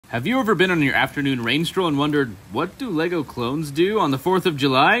Have you ever been on your afternoon rain stroll and wondered, what do Lego clones do on the 4th of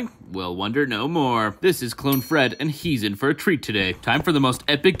July? Well, wonder no more. This is Clone Fred, and he's in for a treat today. Time for the most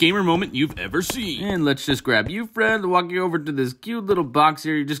epic gamer moment you've ever seen. And let's just grab you, Fred, walk you over to this cute little box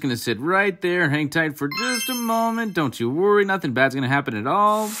here. You're just gonna sit right there, hang tight for just a moment. Don't you worry, nothing bad's gonna happen at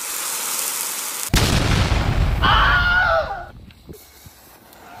all.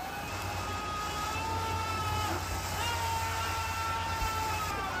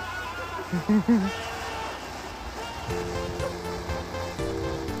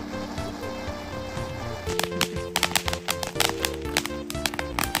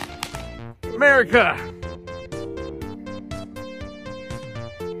 America!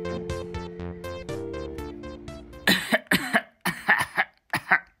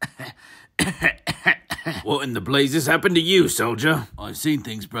 What in the blazes happened to you, soldier? I've seen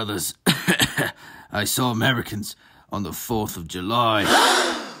things, brothers. I saw Americans on the 4th of July.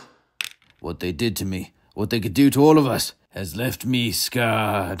 What they did to me, what they could do to all of us, has left me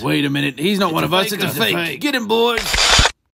scarred. Wait a minute, he's not one of us, it's a fake. Get him, boys!